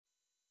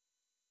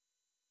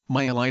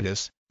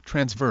Myelitis,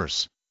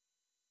 transverse.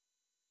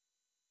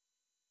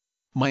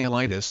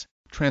 Myelitis,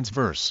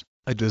 transverse,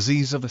 a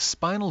disease of the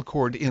spinal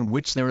cord in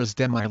which there is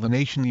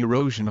demyelination,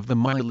 erosion of the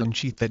myelin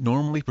sheath that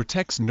normally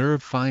protects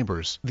nerve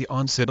fibers. The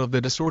onset of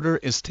the disorder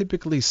is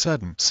typically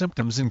sudden.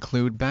 Symptoms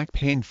include back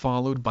pain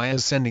followed by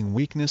ascending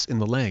weakness in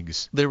the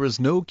legs. There is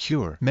no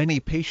cure. Many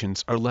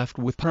patients are left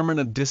with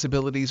permanent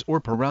disabilities or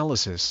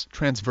paralysis.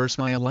 Transverse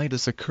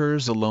myelitis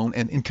occurs alone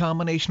and in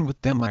combination with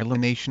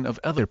demyelination of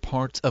other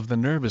parts of the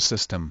nervous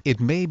system. It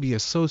may be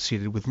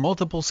associated with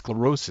multiple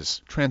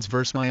sclerosis.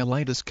 Transverse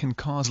myelitis can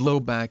cause low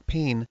back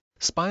pain,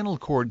 spinal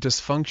cord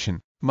dysfunction,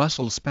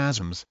 muscle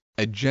spasms,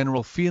 a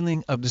general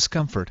feeling of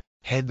discomfort,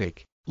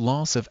 headache,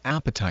 loss of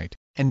appetite,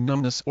 and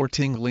numbness or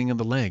tingling in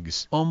the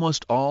legs.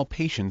 Almost all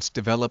patients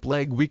develop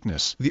leg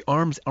weakness. The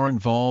arms are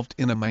involved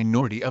in a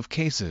minority of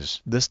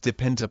cases. This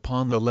depends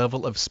upon the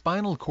level of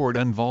spinal cord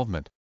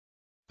involvement.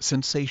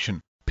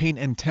 Sensation, pain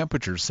and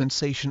temperature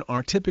sensation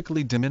are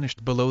typically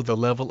diminished below the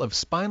level of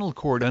spinal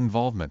cord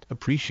involvement.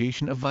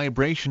 Appreciation of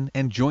vibration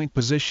and joint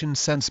position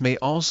sense may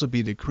also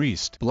be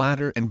decreased.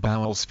 Bladder and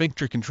bowel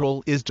sphincter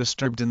control is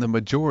disturbed in the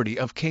majority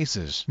of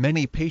cases.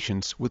 Many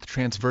patients with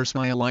transverse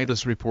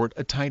myelitis report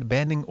a tight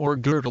banding or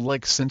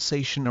girdle-like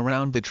sensation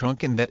around the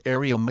trunk, and that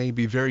area may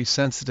be very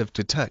sensitive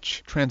to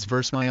touch.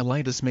 Transverse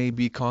myelitis may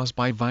be caused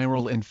by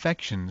viral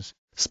infections,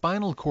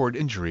 spinal cord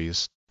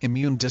injuries,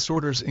 immune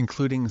disorders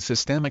including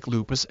systemic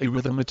lupus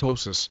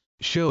erythematosus,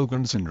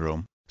 Sjogren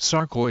syndrome,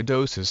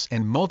 sarcoidosis,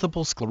 and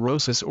multiple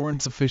sclerosis or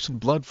insufficient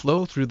blood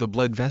flow through the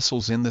blood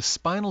vessels in the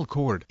spinal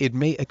cord. It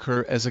may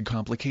occur as a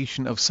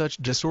complication of such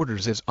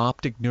disorders as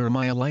optic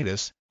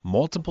neuromyelitis,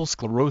 multiple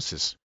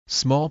sclerosis,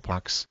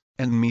 smallpox,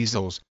 and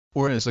measles,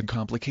 or as a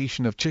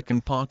complication of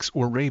chickenpox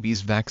or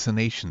rabies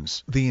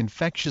vaccinations. The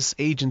infectious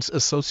agents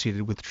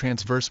associated with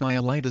transverse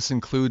myelitis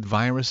include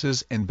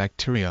viruses and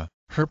bacteria,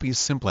 herpes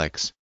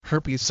simplex,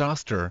 herpes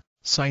zoster,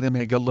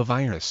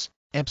 cytomegalovirus,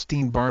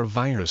 Epstein-Barr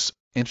virus,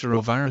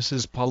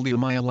 enteroviruses,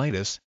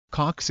 poliomyelitis,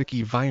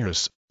 Coxsackie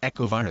virus,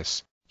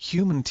 echovirus,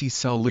 human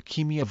T-cell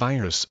leukemia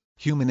virus,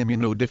 human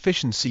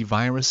immunodeficiency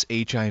virus,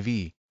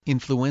 HIV,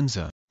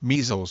 influenza,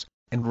 measles,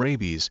 and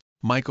rabies,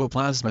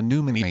 mycoplasma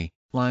pneumoniae,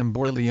 Lyme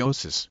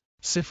borreliosis,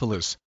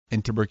 syphilis,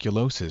 and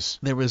tuberculosis.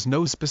 There is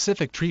no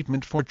specific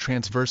treatment for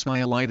transverse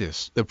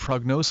myelitis. The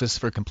prognosis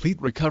for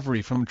complete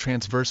recovery from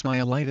transverse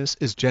myelitis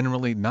is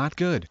generally not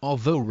good.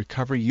 Although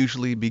recovery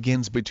usually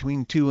begins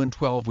between 2 and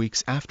 12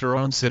 weeks after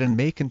onset and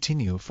may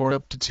continue for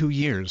up to 2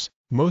 years,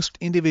 most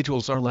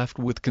individuals are left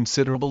with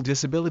considerable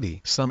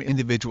disability. Some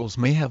individuals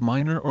may have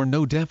minor or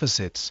no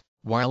deficits,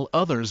 while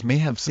others may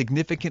have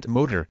significant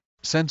motor,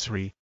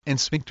 sensory, and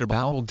sphincter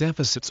bowel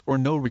deficits or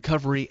no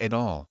recovery at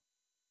all.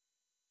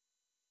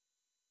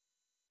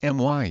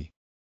 Myelitis,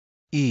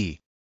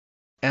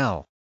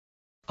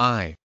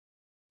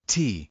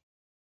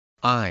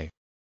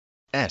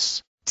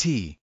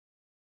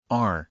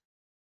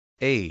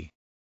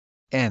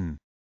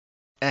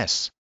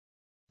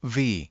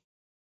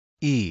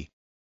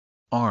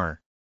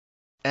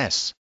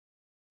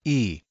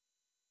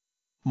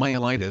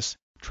 myelitis,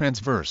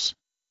 transverse.